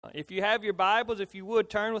If you have your Bibles, if you would,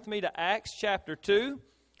 turn with me to Acts chapter 2.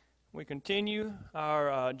 We continue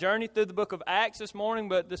our journey through the book of Acts this morning,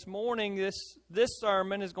 but this morning, this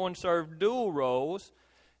sermon is going to serve dual roles.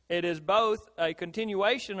 It is both a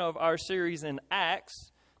continuation of our series in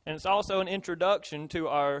Acts, and it's also an introduction to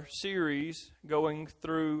our series going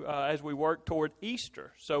through as we work toward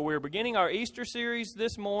Easter. So we're beginning our Easter series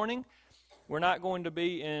this morning. We're not going to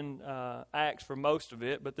be in Acts for most of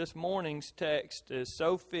it, but this morning's text is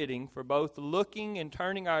so fitting for both looking and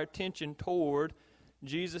turning our attention toward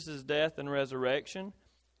Jesus' death and resurrection,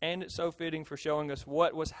 and it's so fitting for showing us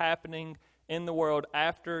what was happening in the world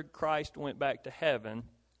after Christ went back to heaven,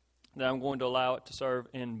 that I'm going to allow it to serve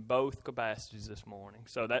in both capacities this morning.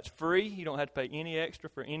 So that's free. You don't have to pay any extra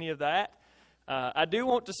for any of that. I do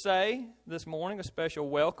want to say this morning a special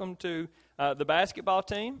welcome to the basketball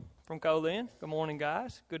team from Colin. Good morning,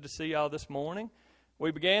 guys. Good to see y'all this morning.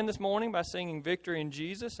 We began this morning by singing Victory in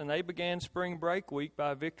Jesus, and they began spring break week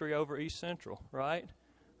by victory over East Central, right?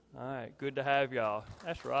 All right, good to have y'all.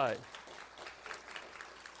 That's right.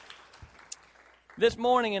 This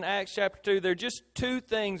morning in Acts chapter 2, there are just two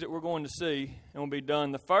things that we're going to see, and we'll be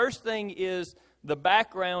done. The first thing is the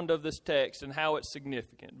background of this text and how it's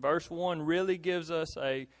significant. Verse 1 really gives us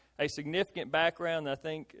a significant background that I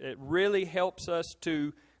think it really helps us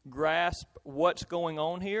to grasp what's going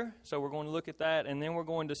on here. So we're going to look at that, and then we're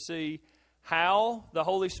going to see how the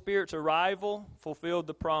Holy Spirit's arrival fulfilled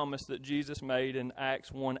the promise that Jesus made in Acts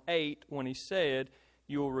 1:8 when he said,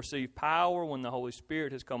 "You will receive power when the Holy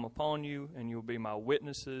Spirit has come upon you, and you will be my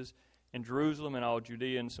witnesses in Jerusalem and all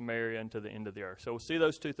Judea and Samaria and to the end of the earth." So we'll see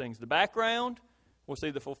those two things. The background, we'll see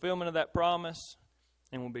the fulfillment of that promise,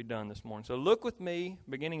 and we'll be done this morning. So look with me,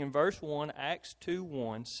 beginning in verse 1, Acts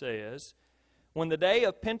 2:1 says, "When the day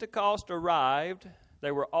of Pentecost arrived,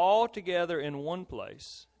 they were all together in one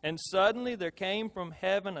place. And suddenly there came from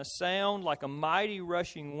heaven a sound like a mighty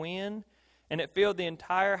rushing wind, and it filled the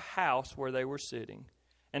entire house where they were sitting.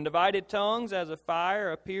 And divided tongues as a fire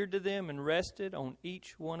appeared to them and rested on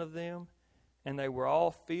each one of them. And they were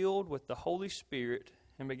all filled with the Holy Spirit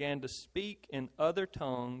and began to speak in other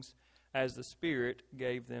tongues as the Spirit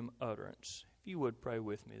gave them utterance." If you would pray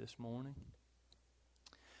with me this morning.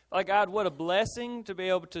 Father God, what a blessing to be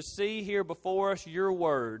able to see here before us your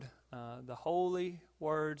word, the holy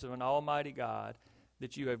words of an almighty God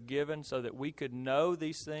that you have given so that we could know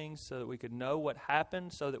these things, so that we could know what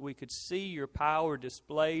happened, so that we could see your power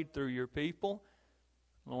displayed through your people.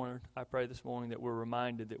 Lord, I pray this morning that we're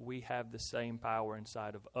reminded that we have the same power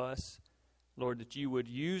inside of us. Lord, that you would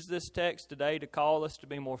use this text today to call us to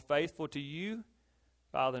be more faithful to you,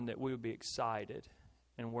 Father, and that we would be excited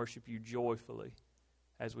and worship you joyfully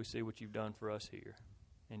as we see what you've done for us here.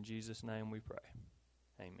 In Jesus' name we pray.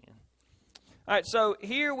 Amen. All right, so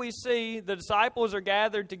here we see the disciples are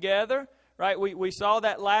gathered together, right? We saw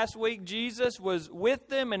that last week. Jesus was with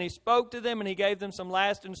them, and he spoke to them, and he gave them some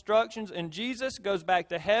last instructions. And Jesus goes back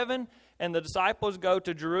to heaven, and the disciples go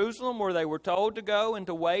to Jerusalem where they were told to go and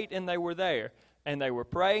to wait, and they were there. And they were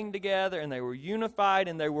praying together, and they were unified,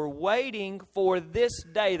 and they were waiting for this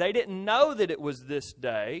day. They didn't know that it was this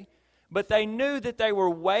day, but they knew that they were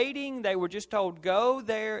waiting. They were just told, go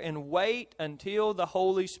there and wait until the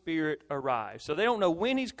Holy Spirit arrives. So they don't know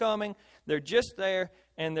when he's coming. They're just there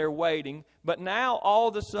and they're waiting. But now all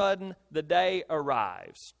of a sudden the day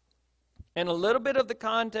arrives. And a little bit of the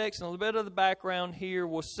context and a little bit of the background here,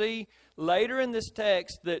 we'll see later in this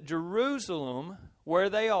text that Jerusalem, where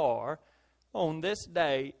they are on this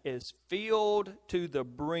day, is filled to the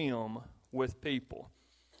brim with people.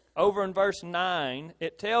 Over in verse 9,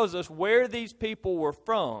 it tells us where these people were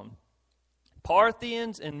from.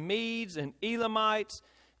 Parthians and Medes and Elamites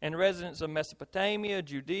and residents of Mesopotamia,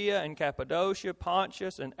 Judea and Cappadocia,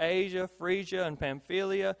 Pontus and Asia, Phrygia and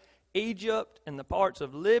Pamphylia, Egypt and the parts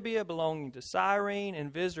of Libya belonging to Cyrene,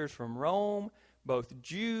 and visitors from Rome, both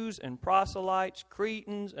Jews and proselytes,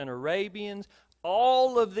 Cretans and Arabians.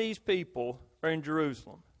 All of these people are in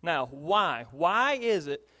Jerusalem. Now, why? Why is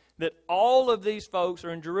it that all of these folks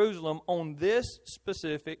are in Jerusalem on this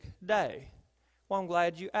specific day? Well, I'm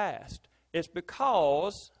glad you asked. It's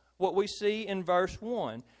because what we see in verse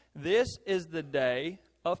 1, this is the day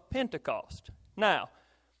of Pentecost. Now,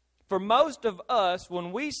 for most of us,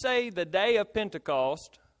 when we say the day of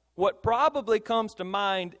Pentecost, what probably comes to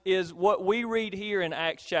mind is what we read here in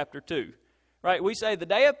Acts chapter 2. Right? We say the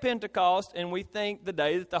day of Pentecost, and we think the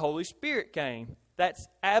day that the Holy Spirit came. That's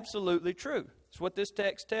absolutely true. That's what this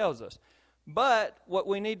text tells us. But what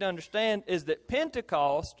we need to understand is that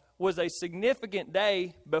Pentecost was a significant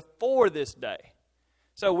day before this day.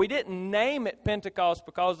 So we didn't name it Pentecost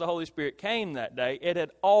because the Holy Spirit came that day. It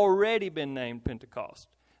had already been named Pentecost.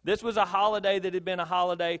 This was a holiday that had been a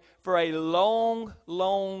holiday for a long,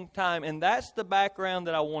 long time. And that's the background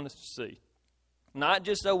that I want us to see. Not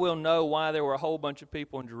just so we'll know why there were a whole bunch of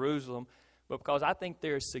people in Jerusalem, but because I think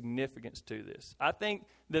there is significance to this. I think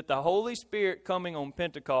that the Holy Spirit coming on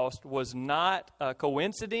Pentecost was not a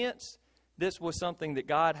coincidence. This was something that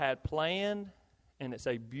God had planned, and it's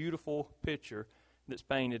a beautiful picture that's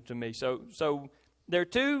painted to me. So there are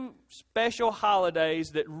two special holidays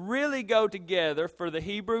that really go together for the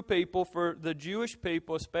Hebrew people, for the Jewish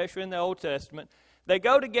people, especially in the Old Testament. They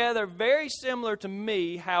go together very similar to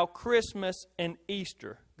me how Christmas and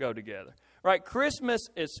Easter go together. Right? Christmas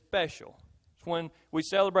is special. It's when we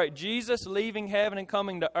celebrate Jesus leaving heaven and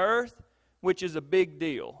coming to earth, which is a big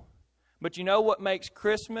deal. But you know what makes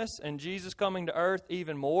Christmas and Jesus coming to earth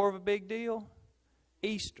even more of a big deal?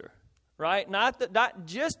 Easter. Right? Not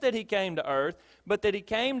just that he came to earth, but that he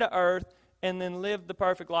came to earth and then lived the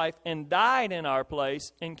perfect life and died in our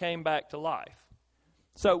place and came back to life.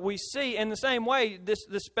 So we see, in the same way, this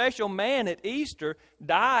special man at Easter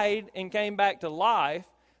died and came back to life,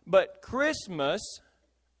 but Christmas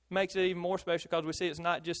makes it even more special because we see it's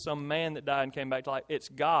not just some man that died and came back to life. It's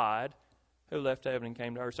God who left heaven and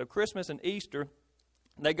came to earth. So Christmas and Easter,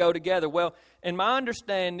 they go together. Well, in my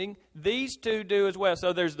understanding, these two do as well.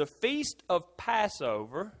 So there's the Feast of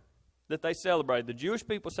Passover that they celebrate. The Jewish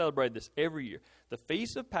people celebrate this every year. The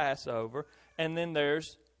Feast of Passover, and then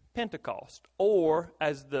there's Pentecost, or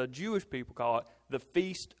as the Jewish people call it, the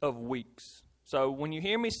Feast of Weeks. So when you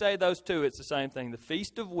hear me say those two, it's the same thing. The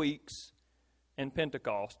Feast of Weeks and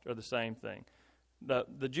Pentecost are the same thing.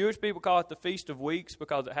 The Jewish people call it the Feast of Weeks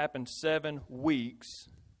because it happened 7 weeks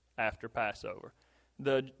after Passover.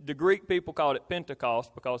 The Greek people called it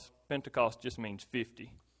Pentecost because Pentecost just means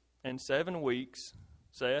 50. And 7 weeks,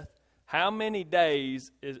 Seth, how many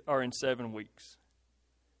days are in 7 weeks?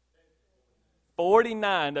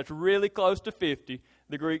 49. That's really close to 50.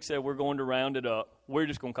 The Greeks said we're going to round it up. We're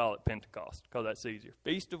just going to call it Pentecost because that's easier.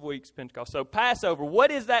 Feast of Weeks, Pentecost. So Passover, what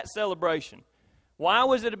is that celebration? Why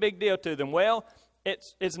was it a big deal to them? Well,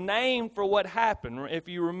 it's named for what happened. If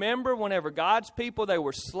you remember, whenever God's people, they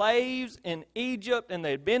were slaves in Egypt, and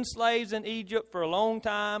they had been slaves in Egypt for a long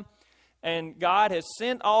time, and God has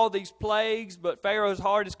sent all these plagues, but Pharaoh's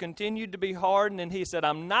heart has continued to be hardened, and he said,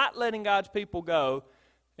 I'm not letting God's people go.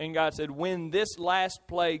 And God said, when this last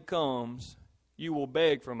plague comes, you will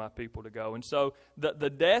beg for my people to go. And so the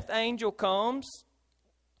death angel comes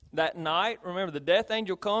that night. Remember, the death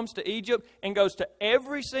angel comes to Egypt and goes to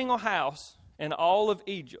every single house in all of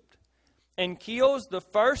Egypt and kills the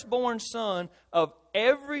firstborn son of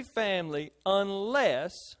every family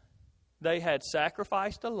unless they had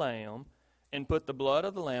sacrificed a lamb and put the blood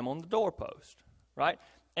of the lamb on the doorpost. Right?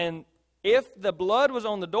 And if the blood was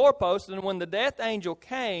on the doorpost, then when the death angel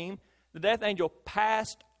came, the death angel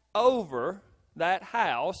passed over that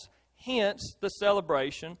house, hence the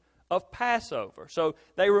celebration of Passover. So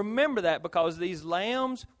they remember that because these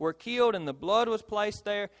lambs were killed and the blood was placed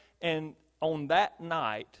there, and on that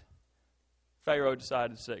night, Pharaoh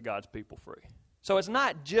decided to set God's people free. So it's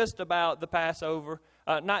not just about the Passover,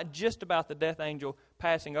 not just about the death angel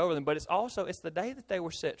passing over them, but it's the day that they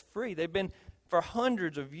were set free. They've been, for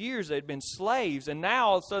hundreds of years, they'd been slaves, and now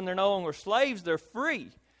all of a sudden they're no longer slaves, they're free.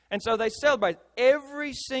 And so they celebrate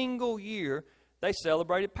every single year. They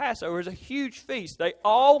celebrated Passover. It was a huge feast. They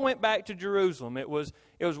all went back to Jerusalem. It was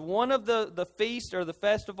one of the feasts or the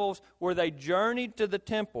festivals where they journeyed to the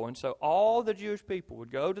temple. And so all the Jewish people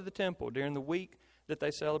would go to the temple during the week that they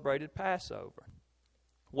celebrated Passover.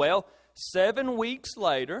 Well, 7 weeks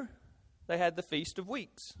later, they had the Feast of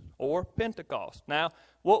Weeks, or Pentecost. Now,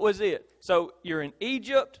 what was it? So you're in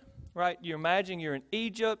Egypt, right? You imagine you're in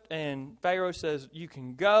Egypt, and Pharaoh says, you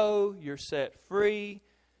can go, you're set free.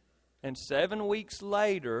 And 7 weeks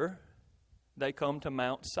later, they come to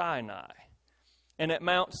Mount Sinai. And at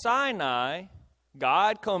Mount Sinai,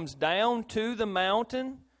 God comes down to the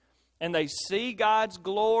mountain, and they see God's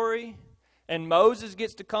glory. And Moses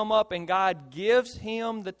gets to come up, and God gives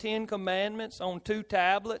him the 10 Commandments on 2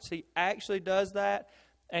 tablets. He actually does that.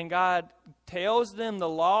 And God tells them the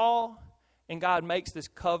law, and God makes this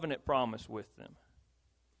covenant promise with them.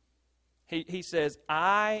 He says,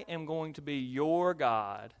 I am going to be your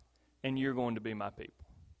God, and you're going to be my people.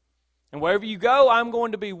 And wherever you go, I'm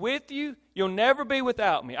going to be with you. You'll never be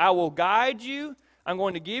without me. I will guide you. I'm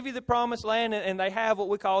going to give you the promised land, and they have what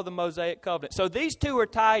we call the Mosaic covenant. So these two are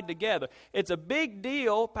tied together. It's a big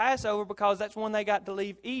deal, Passover, because that's when they got to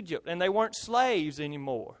leave Egypt, and they weren't slaves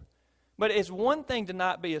anymore. But it's one thing to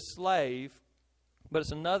not be a slave, but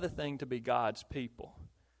it's another thing to be God's people.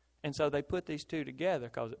 And so they put these two together,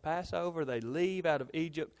 because at Passover they leave out of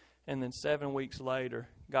Egypt, and then 7 weeks later,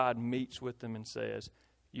 God meets with them and says,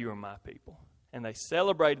 you are my people. And they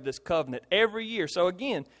celebrated this covenant every year. So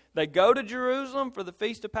again, they go to Jerusalem for the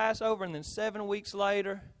Feast of Passover, and then 7 weeks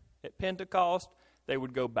later, at Pentecost, they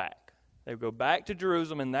would go back. They would go back to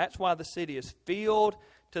Jerusalem, and that's why the city is filled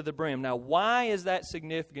to the brim. Now, why is that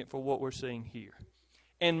significant for what we're seeing here?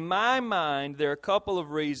 In my mind, there are a couple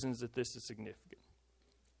of reasons that this is significant.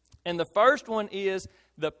 And the first one is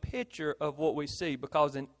the picture of what we see,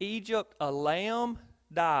 because in Egypt, a lamb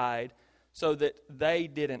died so that they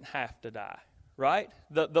didn't have to die, right?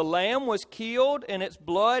 The lamb was killed, and its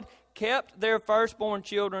blood kept their firstborn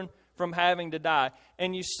children from having to die.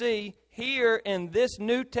 And you see, here in this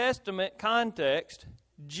New Testament context,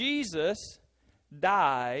 Jesus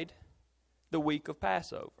died the week of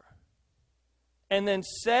Passover. And then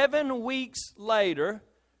 7 weeks later,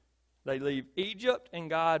 they leave Egypt, and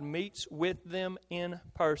God meets with them in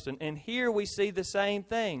person. And here we see the same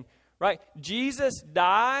thing, right? Jesus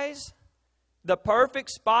dies, the perfect,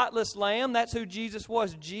 spotless lamb. That's who Jesus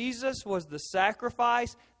was. Jesus was the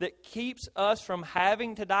sacrifice that keeps us from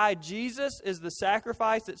having to die. Jesus is the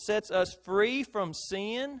sacrifice that sets us free from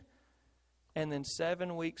sin. And then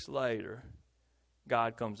 7 weeks later,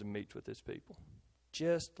 God comes and meets with His people,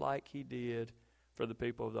 just like He did for the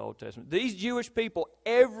people of the Old Testament. These Jewish people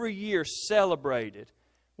every year celebrated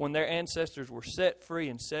when their ancestors were set free,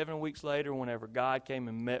 and 7 weeks later, whenever God came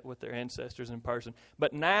and met with their ancestors in person.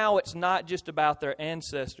 But now it's not just about their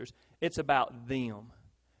ancestors, it's about them.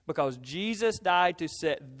 Because Jesus died to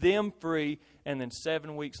set them free, and then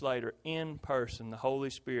 7 weeks later, in person, the Holy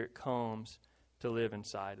Spirit comes to live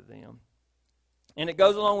inside of them. And it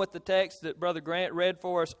goes along with the text that Brother Grant read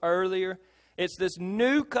for us earlier. It's this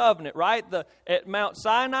new covenant, right? At Mount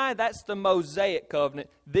Sinai, that's the Mosaic covenant.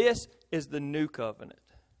 This is the new covenant.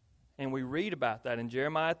 And we read about that in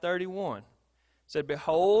Jeremiah 31. It said,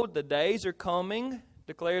 behold, the days are coming,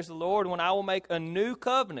 declares the Lord, when I will make a new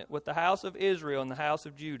covenant with the house of Israel and the house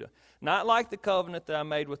of Judah. Not like the covenant that I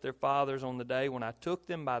made with their fathers on the day when I took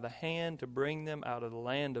them by the hand to bring them out of the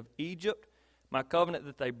land of Egypt. My covenant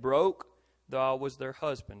that they broke, though I was their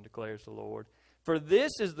husband, declares the Lord. For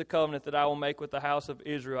this is the covenant that I will make with the house of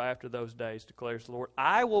Israel after those days, declares the Lord.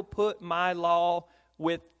 I will put my law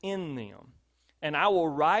within them, and I will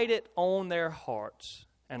write it on their hearts,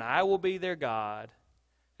 and I will be their God,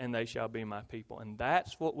 and they shall be my people. And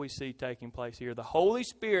that's what we see taking place here. The Holy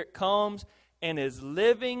Spirit comes and is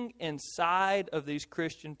living inside of these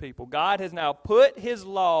Christian people. God has now put His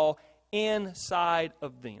law inside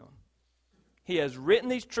of them. He has written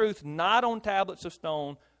these truths not on tablets of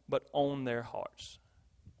stone, but on their hearts.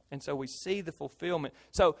 And so we see the fulfillment.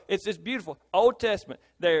 So it's this beautiful Old Testament.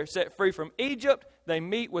 They're set free from Egypt. They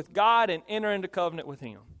meet with God and enter into covenant with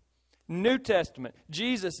Him. New Testament.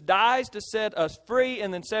 Jesus dies to set us free,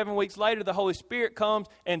 and then 7 weeks later the Holy Spirit comes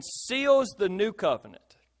and seals the new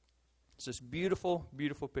covenant. It's this beautiful,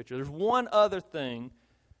 beautiful picture. There's one other thing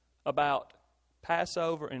about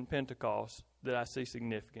Passover and Pentecost that I see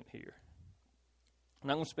significant here. I'm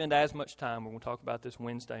not going to spend as much time. We're going to talk about this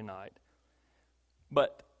Wednesday night.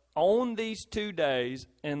 But on these 2 days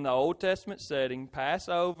in the Old Testament setting,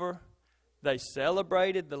 Passover, they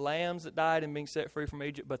celebrated the lambs that died and being set free from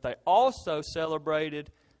Egypt, but they also celebrated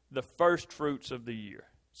the first fruits of the year.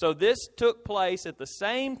 So this took place at the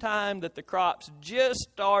same time that the crops just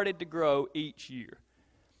started to grow each year.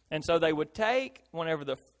 And so they would take, whenever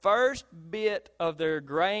the first bit of their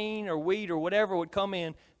grain or wheat or whatever would come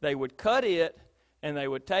in, they would cut it, and they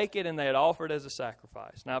would take it and they'd offer it as a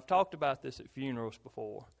sacrifice. Now, I've talked about this at funerals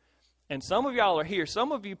before. And some of y'all are here.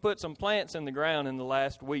 Some of you put some plants in the ground in the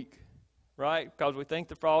last week, right? Because we think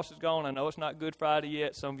the frost is gone. I know it's not Good Friday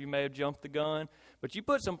yet. Some of you may have jumped the gun. But you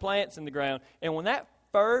put some plants in the ground. And when that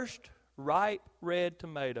first ripe red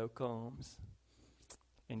tomato comes,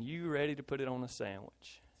 and you ready to put it on a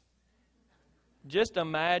sandwich, just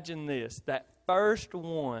imagine this. That first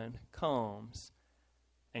one comes,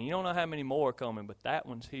 and you don't know how many more are coming, but that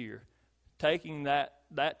one's here. Taking that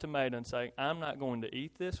tomato and saying, I'm not going to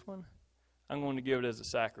eat this one. I'm going to give it as a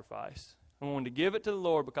sacrifice. I'm going to give it to the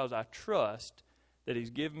Lord because I trust that He's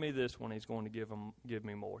given me this one. He's going to give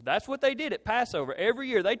me more. That's what they did at Passover. Every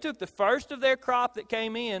year, they took the first of their crop that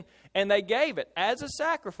came in, and they gave it as a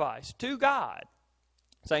sacrifice to God,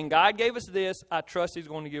 saying, God gave us this. I trust He's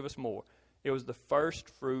going to give us more. It was the first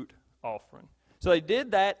fruit offering. So they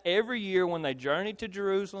did that every year when they journeyed to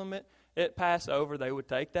Jerusalem at Passover. They would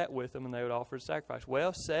take that with them and they would offer a sacrifice.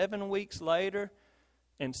 Well, 7 weeks later,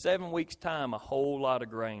 in 7 weeks' time, a whole lot of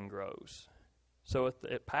grain grows. So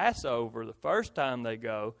at Passover, the first time they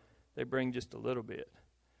go, they bring just a little bit.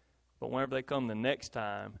 But whenever they come the next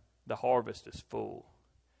time, the harvest is full.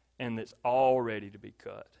 and it's all ready to be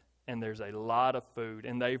cut. And there's a lot of food.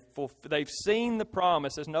 And they've seen the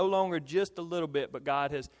promise. It's no longer just a little bit, but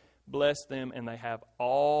God has blessed them, and they have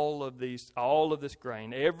all of this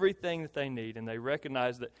grain, everything that they need. And they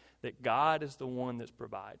recognize that God is the one that's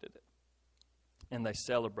provided it. And they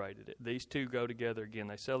celebrated it. These two go together again.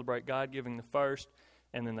 They celebrate God giving the first,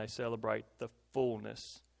 and then they celebrate the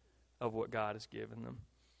fullness of what God has given them.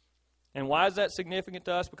 And why is that significant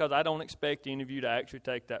to us? Because I don't expect any of you to actually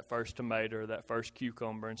take that first tomato or that first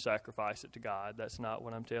cucumber and sacrifice it to God. That's not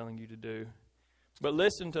what I'm telling you to do. But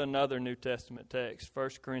listen to another New Testament text, 1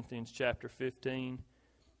 Corinthians chapter 15,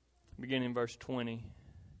 beginning in verse 20.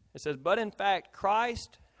 It says, "But in fact,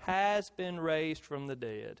 Christ has been raised from the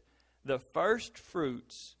dead, the first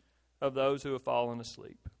fruits of those who have fallen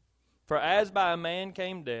asleep. For as by a man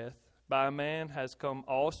came death, by a man has come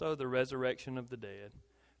also the resurrection of the dead.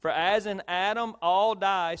 For as in Adam all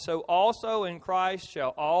die, so also in Christ shall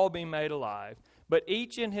all be made alive. But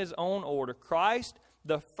each in his own order. Christ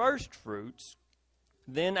the first fruits,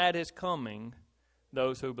 then at his coming,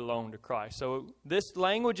 those who belong to Christ." So this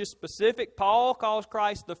language is specific. Paul calls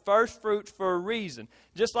Christ the first fruits for a reason.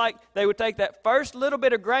 Just like they would take that first little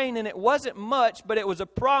bit of grain, and it wasn't much, but it was a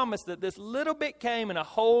promise that this little bit came and a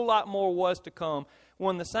whole lot more was to come. Well,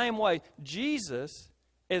 in the same way, Jesus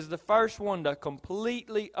is the first one to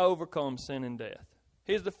completely overcome sin and death.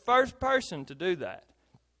 He's the first person to do that.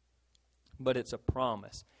 But it's a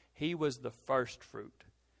promise. He was the first fruit.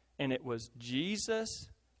 And it was Jesus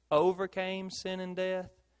overcame sin and death,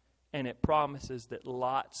 and it promises that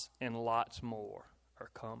lots and lots more are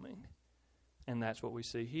coming. And that's what we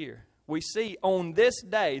see here. We see on this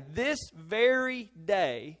day, this very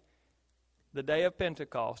day, the day of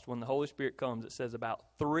Pentecost, when the Holy Spirit comes, it says about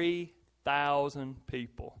 3,000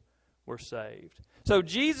 people were saved. So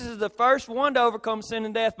Jesus is the first one to overcome sin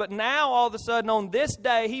and death, but now all of a sudden on this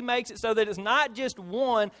day, He makes it so that it's not just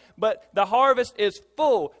one, but the harvest is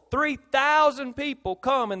full. 3,000 people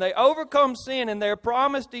come and they overcome sin and they're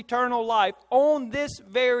promised eternal life on this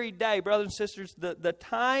very day. Brothers and sisters, the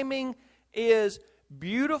timing is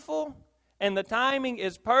beautiful and the timing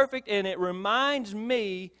is perfect, and it reminds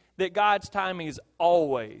me that God's timing is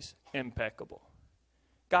always impeccable.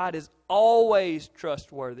 God is always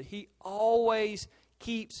trustworthy. He always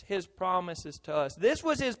keeps His promises to us. This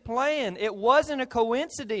was His plan. It wasn't a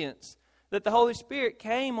coincidence that the Holy Spirit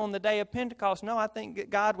came on the day of Pentecost. No, I think that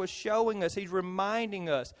God was showing us, He's reminding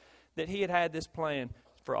us that He had this plan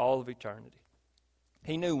for all of eternity.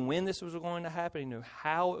 He knew when this was going to happen. He knew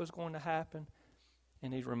how it was going to happen.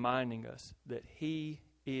 And He's reminding us that He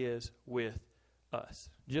is with us,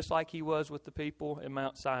 just like He was with the people at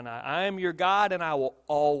Mount Sinai. I am your God, and I will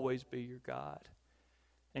always be your God.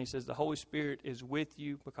 And He says the Holy Spirit is with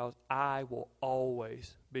you because I will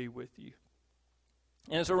always be with you.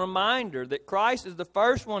 And it's a reminder that Christ is the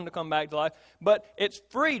first one to come back to life, but it's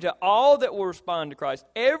free to all that will respond to Christ.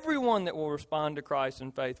 Everyone that will respond to Christ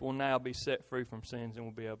in faith will now be set free from sins and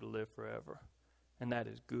will be able to live forever. And that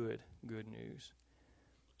is good news.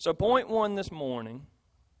 So point one this morning,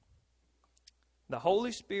 the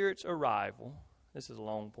Holy Spirit's arrival, this is a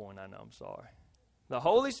long point, I know, I'm sorry. The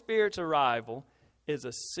Holy Spirit's arrival is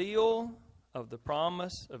a seal of the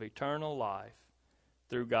promise of eternal life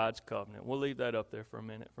through God's covenant. We'll leave that up there for a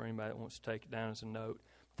minute for anybody that wants to take it down as a note.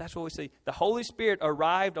 That's what we see. The Holy Spirit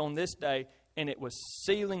arrived on this day, and it was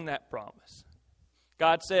sealing that promise.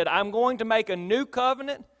 God said, I'm going to make a new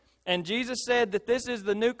covenant. And Jesus said that this is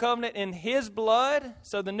the new covenant in His blood.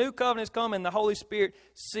 So the new covenant has come and the Holy Spirit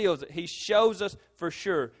seals it. He shows us for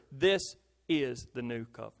sure this is the new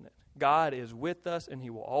covenant. God is with us and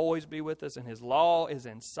He will always be with us. And His law is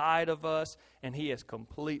inside of us. And He has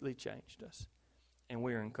completely changed us. And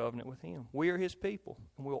we are in covenant with Him. We are His people.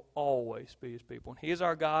 And we will always be His people. And He is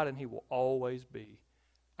our God and He will always be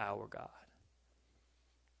our God.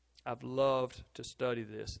 I've loved to study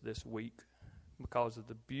this week, because of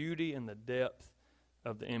the beauty and the depth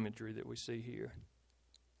of the imagery that we see here.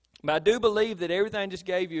 But I do believe that everything I just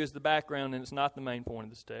gave you is the background, and it's not the main point of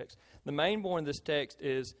this text. The main point of this text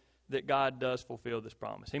is that God does fulfill this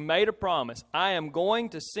promise. He made a promise. I am going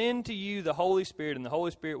to send to you the Holy Spirit, and the Holy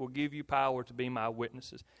Spirit will give you power to be my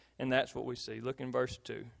witnesses. And that's what we see. Look in verse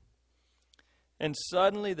 2. And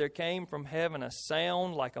suddenly there came from heaven a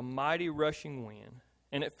sound like a mighty rushing wind,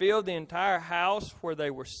 and it filled the entire house where they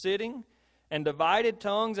were sitting. And divided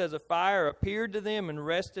tongues as a fire appeared to them and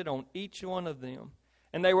rested on each one of them.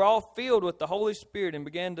 And they were all filled with the Holy Spirit and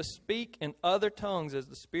began to speak in other tongues as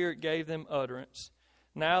the Spirit gave them utterance.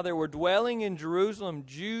 Now there were dwelling in Jerusalem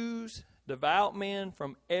Jews, devout men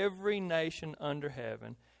from every nation under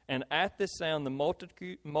heaven. And at this sound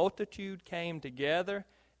the multitude came together,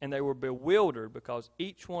 and they were bewildered because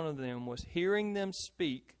each one of them was hearing them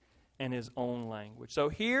speak in his own language. So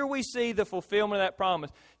here we see the fulfillment of that promise.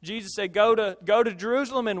 Jesus said, go to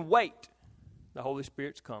Jerusalem and wait. The Holy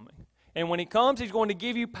Spirit's coming. And when he comes, he's going to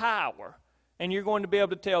give you power. And you're going to be able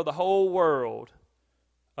to tell the whole world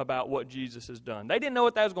about what Jesus has done. They didn't know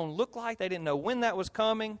what that was going to look like. They didn't know when that was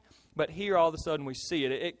coming. But here, all of a sudden, we see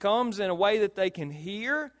it. It comes in a way that they can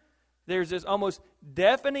hear. There's this almost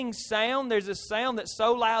deafening sound. There's this sound that's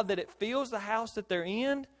so loud that it fills the house that they're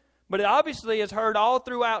in. But it obviously is heard all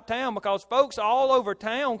throughout town because folks all over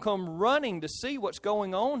town come running to see what's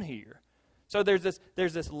going on here. So there's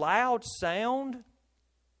this loud sound,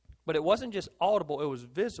 but it wasn't just audible, it was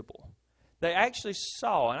visible. They actually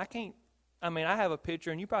saw, and I have a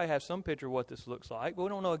picture, and you probably have some picture of what this looks like, but we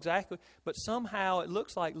don't know exactly. But somehow it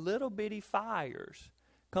looks like little bitty fires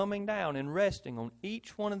coming down and resting on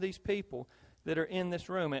each one of these people that are in this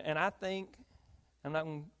room. And I think, I'm not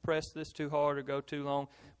going to press this too hard or go too long,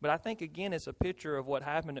 but I think, again, it's a picture of what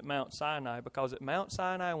happened at Mount Sinai, because at Mount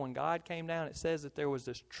Sinai, when God came down, it says that there was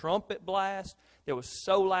this trumpet blast that was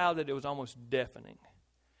so loud that it was almost deafening.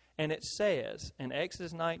 And it says, in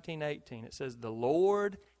Exodus 19:18, it says, the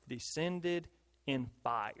Lord descended in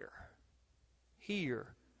fire.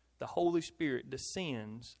 Here, the Holy Spirit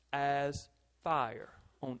descends as fire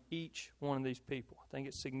on each one of these people. I think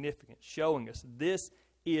it's significant, showing us this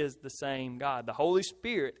is the same God. The Holy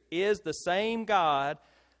Spirit is the same God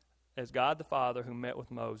as God the Father who met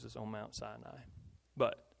with Moses on Mount Sinai.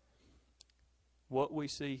 But what we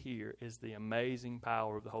see here is the amazing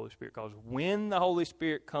power of the Holy Spirit, because when the Holy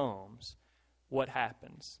Spirit comes, what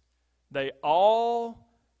happens? They all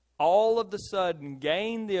of a sudden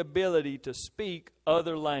gain the ability to speak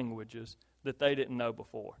other languages that they didn't know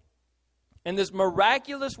before. In this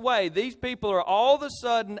miraculous way, these people are all of a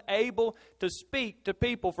sudden able to speak to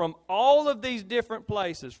people from all of these different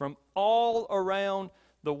places, from all around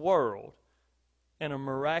the world, and a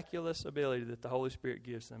miraculous ability that the Holy Spirit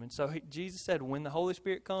gives them. And so Jesus said, when the Holy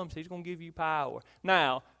Spirit comes, he's going to give you power.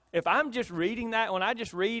 Now, if I'm just reading that, when I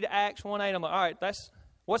just read Acts 1:8, I'm like, all right,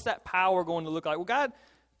 what's that power going to look like? Well, God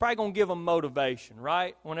probably going to give them motivation,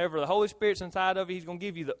 right? Whenever the Holy Spirit's inside of you, he's going to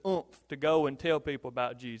give you the oomph to go and tell people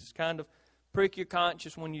about Jesus. Kind of prick your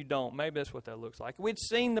conscience when you don't. Maybe that's what that looks like. We'd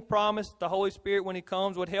seen the promise that the Holy Spirit, when he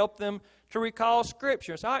comes, would help them to recall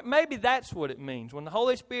Scripture. So maybe that's what it means. When the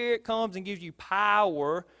Holy Spirit comes and gives you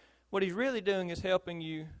power, what he's really doing is helping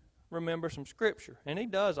you remember some Scripture. And he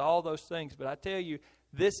does all those things. But I tell you,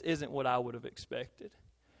 this isn't what I would have expected.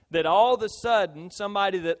 That all of a sudden,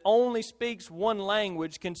 somebody that only speaks one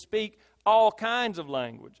language can speak all kinds of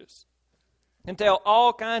languages and tell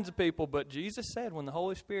all kinds of people. But Jesus said, when the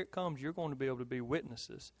Holy Spirit comes, you're going to be able to be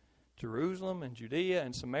witnesses. Jerusalem and Judea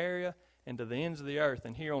and Samaria and to the ends of the earth.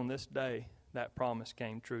 And here on this day, that promise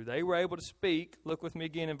came true. They were able to speak, look with me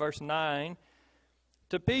again in verse 9,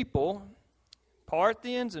 to people,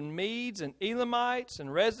 Parthians and Medes and Elamites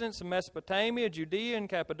and residents of Mesopotamia, Judea and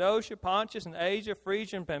Cappadocia, Pontus and Asia,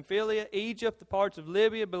 Phrygia and Pamphylia, Egypt, the parts of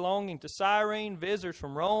Libya belonging to Cyrene, visitors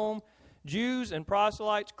from Rome, Jews and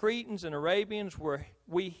proselytes, Cretans and Arabians, where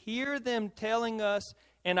we hear them telling us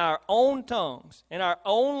in our own tongues, in our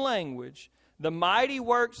own language, the mighty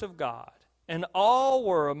works of God. And all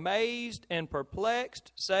were amazed and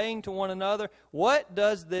perplexed, saying to one another, what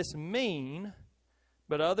does this mean?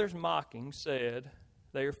 But others mocking said,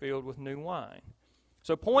 they are filled with new wine.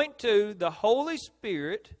 So point 2, the Holy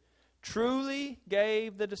Spirit truly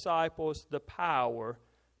gave the disciples the power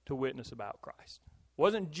to witness about Christ. It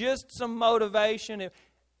wasn't just some motivation.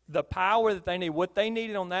 The power that they needed. What they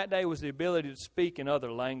needed on that day was the ability to speak in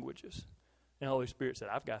other languages. And the Holy Spirit said,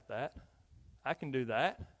 I've got that. I can do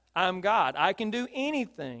that. I'm God. I can do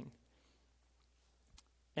anything.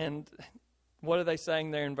 And what are they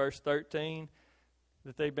saying there in verse 13?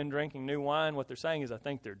 That they've been drinking new wine. What they're saying is, I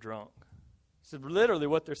think they're drunk. This is literally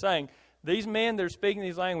what they're saying. These men that are speaking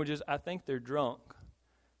these languages, I think they're drunk.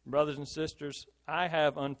 Brothers and sisters, I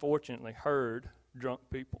have unfortunately heard drunk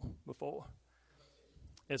people before.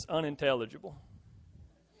 It's unintelligible.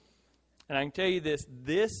 And I can tell you this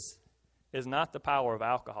is not the power of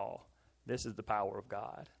alcohol. This is the power of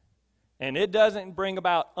God. And it doesn't bring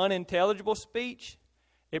about unintelligible speech.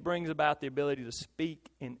 It brings about the ability to speak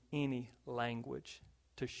in any language,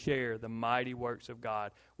 to share the mighty works of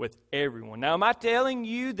God with everyone. Now, am I telling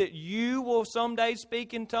you that you will someday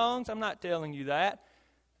speak in tongues? I'm not telling you that.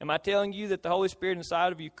 Am I telling you that the Holy Spirit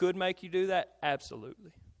inside of you could make you do that?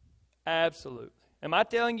 Absolutely. Absolutely. Am I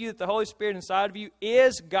telling you that the Holy Spirit inside of you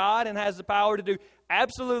is God and has the power to do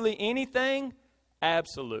absolutely anything?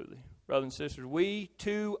 Absolutely. Brothers and sisters, we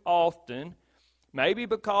too often Maybe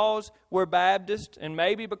because we're Baptist, and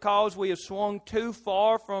maybe because we have swung too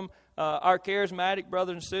far from our charismatic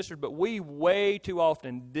brothers and sisters, but we way too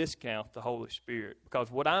often discount the Holy Spirit. Because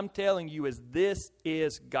what I'm telling you is this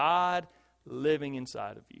is God living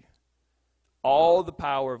inside of you. All the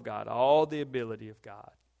power of God, all the ability of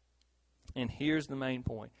God. And here's the main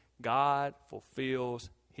point. God fulfills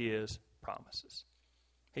His promises.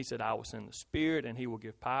 He said, I will send the Spirit and He will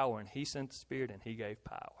give power. And He sent the Spirit and He gave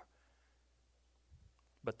power.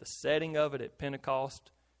 But the setting of it at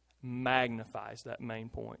Pentecost magnifies that main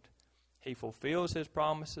point. He fulfills His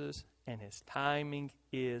promises and His timing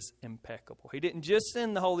is impeccable. He didn't just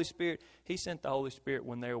send the Holy Spirit. He sent the Holy Spirit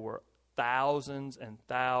when there were thousands and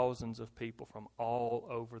thousands of people from all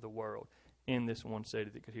over the world in this one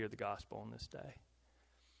city that could hear the gospel on this day.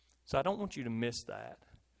 So I don't want you to miss that.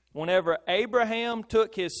 Whenever Abraham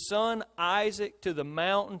took his son Isaac to the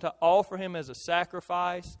mountain to offer him as a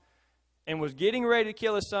sacrifice and was getting ready to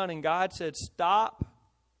kill his son, and God said, stop.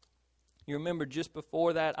 You remember just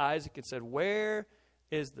before that, Isaac had said, where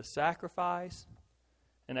is the sacrifice?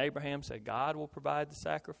 And Abraham said, God will provide the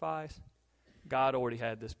sacrifice. God already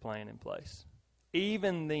had this plan in place.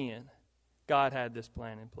 Even then, God had this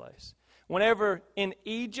plan in place. Whenever in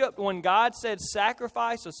Egypt, when God said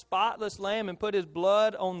sacrifice a spotless lamb and put His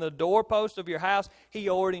blood on the doorpost of your house, He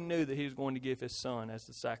already knew that He was going to give His son as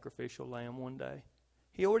the sacrificial lamb one day.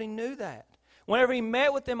 He already knew that. Whenever He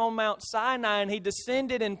met with them on Mount Sinai and He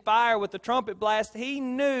descended in fire with the trumpet blast, He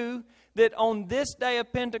knew that on this day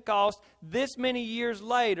of Pentecost, this many years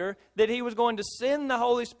later, that He was going to send the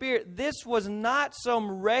Holy Spirit. This was not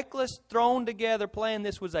some reckless, thrown together plan.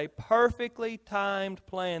 This was a perfectly timed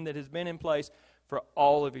plan that has been in place for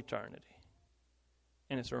all of eternity.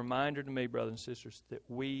 And it's a reminder to me, brothers and sisters, that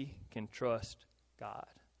we can trust God.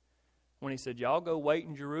 When He said, y'all go wait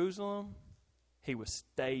in Jerusalem, He was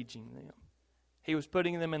staging them. He was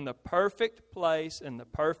putting them in the perfect place, in the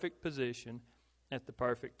perfect position, at the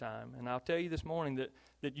perfect time. And I'll tell you this morning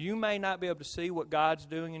that you may not be able to see what God's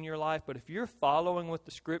doing in your life, but if you're following what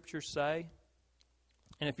the Scriptures say,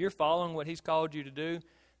 and if you're following what He's called you to do,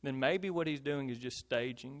 then maybe what He's doing is just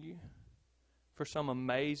staging you for some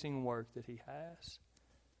amazing work that He has.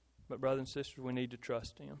 But brothers and sisters, we need to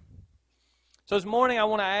trust Him. So this morning I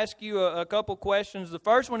want to ask you a couple questions. The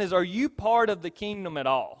first one is, are you part of the kingdom at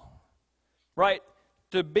all? Right?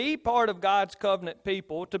 To be part of God's covenant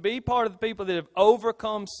people, to be part of the people that have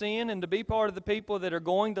overcome sin, and to be part of the people that are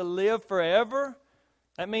going to live forever,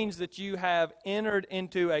 that means that you have entered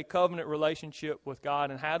into a covenant relationship with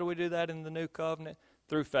God. And how do we do that in the new covenant?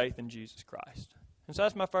 Through faith in Jesus Christ. And so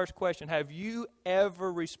that's my first question. Have you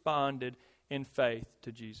ever responded in faith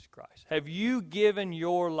to Jesus Christ? Have you given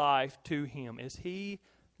your life to Him? Is He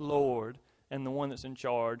Lord and the one that's in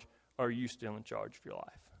charge, or are you still in charge of your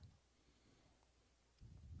life?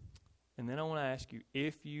 And then I want to ask you,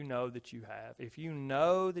 if you know that you have, if you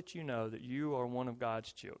know that you are one of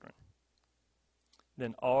God's children,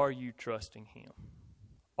 then are you trusting Him?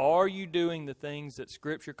 Are you doing the things that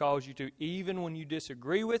Scripture calls you to, even when you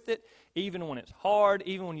disagree with it, even when it's hard,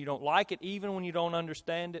 even when you don't like it, even when you don't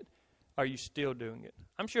understand it? Are you still doing it?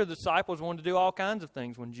 I'm sure the disciples wanted to do all kinds of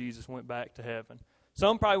things when Jesus went back to heaven.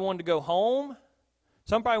 Some probably wanted to go home.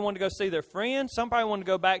 Some probably wanted to go see their friends. Some probably wanted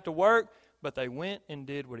to go back to work. But they went and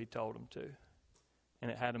did what He told them to. And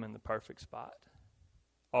it had them in the perfect spot.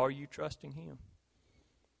 Are you trusting Him?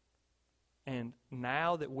 And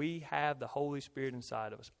now that we have the Holy Spirit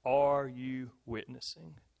inside of us, are you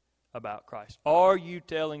witnessing about Christ? Are you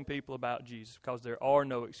telling people about Jesus? Because there are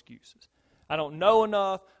no excuses. I don't know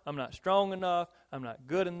enough. I'm not strong enough. I'm not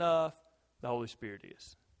good enough. The Holy Spirit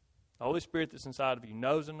is. The Holy Spirit that's inside of you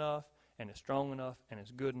knows enough, and is strong enough, and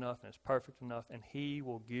is good enough, and is perfect enough, and He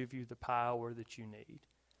will give you the power that you need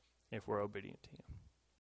if we're obedient to Him.